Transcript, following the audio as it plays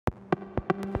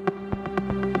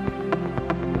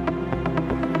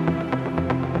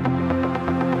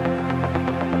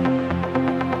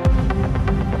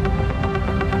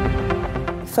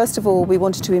First of all, we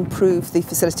wanted to improve the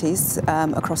facilities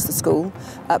across the school,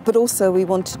 but also we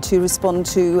wanted to respond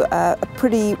to a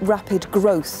pretty rapid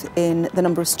growth in the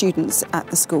number of students at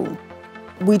the school.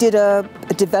 We did a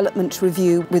development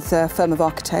review with a firm of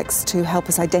architects to help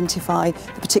us identify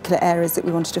the particular areas that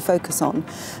we wanted to focus on.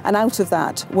 And out of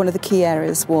that, one of the key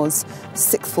areas was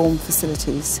sixth form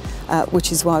facilities,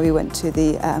 which is why we went to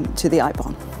the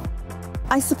IBON.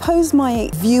 I suppose my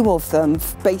view of them,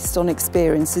 based on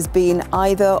experience, has been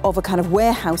either of a kind of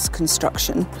warehouse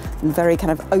construction, and very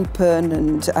kind of open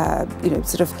and,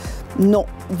 sort of not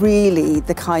really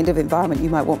the kind of environment you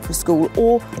might want for a school,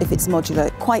 or if it's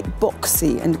modular, quite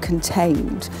boxy and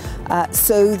contained.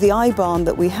 So the IBON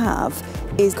that we have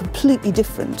is completely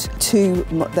different to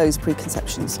those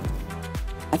preconceptions.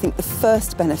 I think the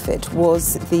first benefit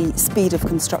was the speed of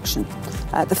construction.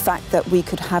 The fact that we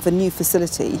could have a new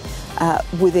facility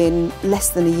within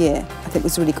less than a year, I think,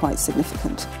 was really quite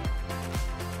significant.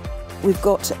 We've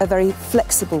got a very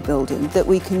flexible building that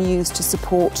we can use to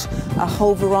support a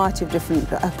whole variety of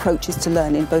different approaches to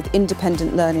learning, both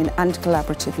independent learning and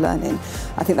collaborative learning.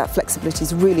 I think that flexibility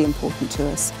is really important to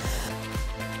us.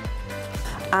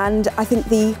 And I think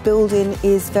the building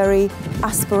is very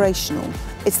aspirational.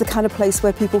 It's the kind of place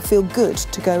where people feel good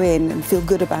to go in and feel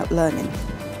good about learning.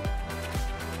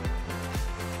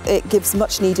 It gives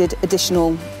much needed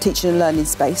additional teaching and learning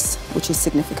space, which is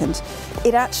significant.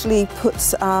 It actually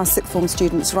puts our sixth form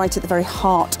students right at the very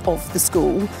heart of the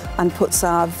school and puts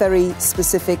our very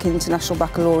specific International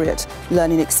Baccalaureate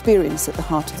learning experience at the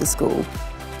heart of the school.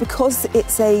 Because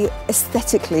it's a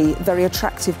aesthetically very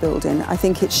attractive building, I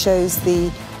think it shows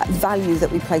the value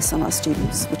that we place on our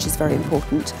students, which is very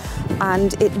important.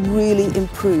 And it really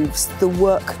improves the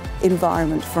work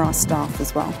environment for our staff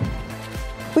as well.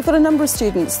 We've got a number of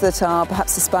students that are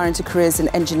perhaps aspiring to careers in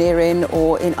engineering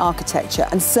or in architecture,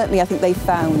 and certainly I think they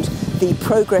found the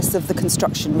progress of the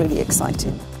construction really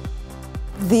exciting.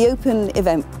 The open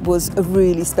event was a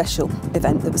really special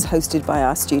event that was hosted by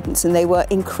our students, and they were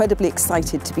incredibly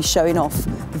excited to be showing off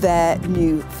their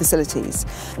new facilities.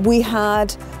 We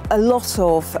had a lot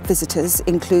of visitors,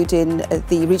 including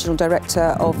the regional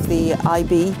director of the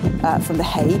IB from The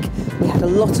Hague. We had a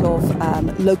lot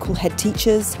of local head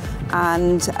teachers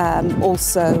and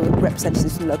also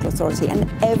representatives from the local authority, and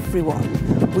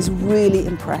everyone was really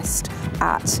impressed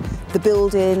at the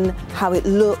building, how it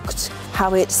looked,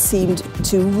 how it seemed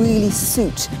to really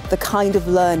suit the kind of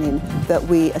learning that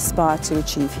we aspire to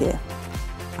achieve here.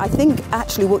 I think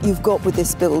actually what you've got with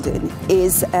this building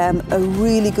is a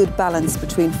really good balance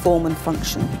between form and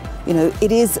function. You know,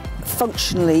 it is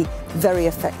functionally very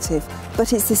effective,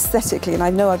 but it's aesthetically, and I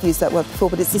know I've used that word before,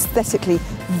 but it's aesthetically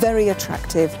very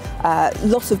attractive.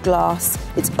 Lots of glass,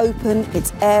 it's open,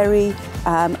 it's airy,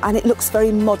 and it looks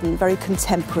very modern, very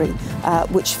contemporary,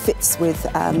 which fits with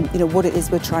what it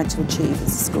is we're trying to achieve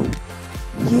as a school.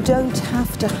 You don't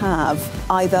have to have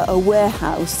either a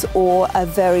warehouse or a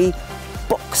very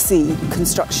boxy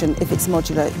construction if it's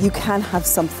modular. You can have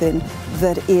something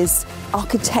that is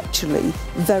architecturally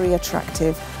very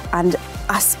attractive and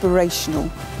aspirational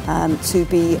to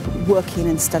be working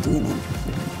and studying in.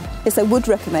 Yes, I would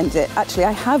recommend it. Actually,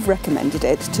 I have recommended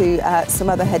it to some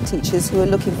other head teachers who are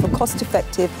looking for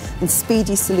cost-effective and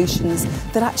speedy solutions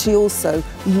that actually also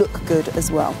look good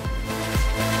as well.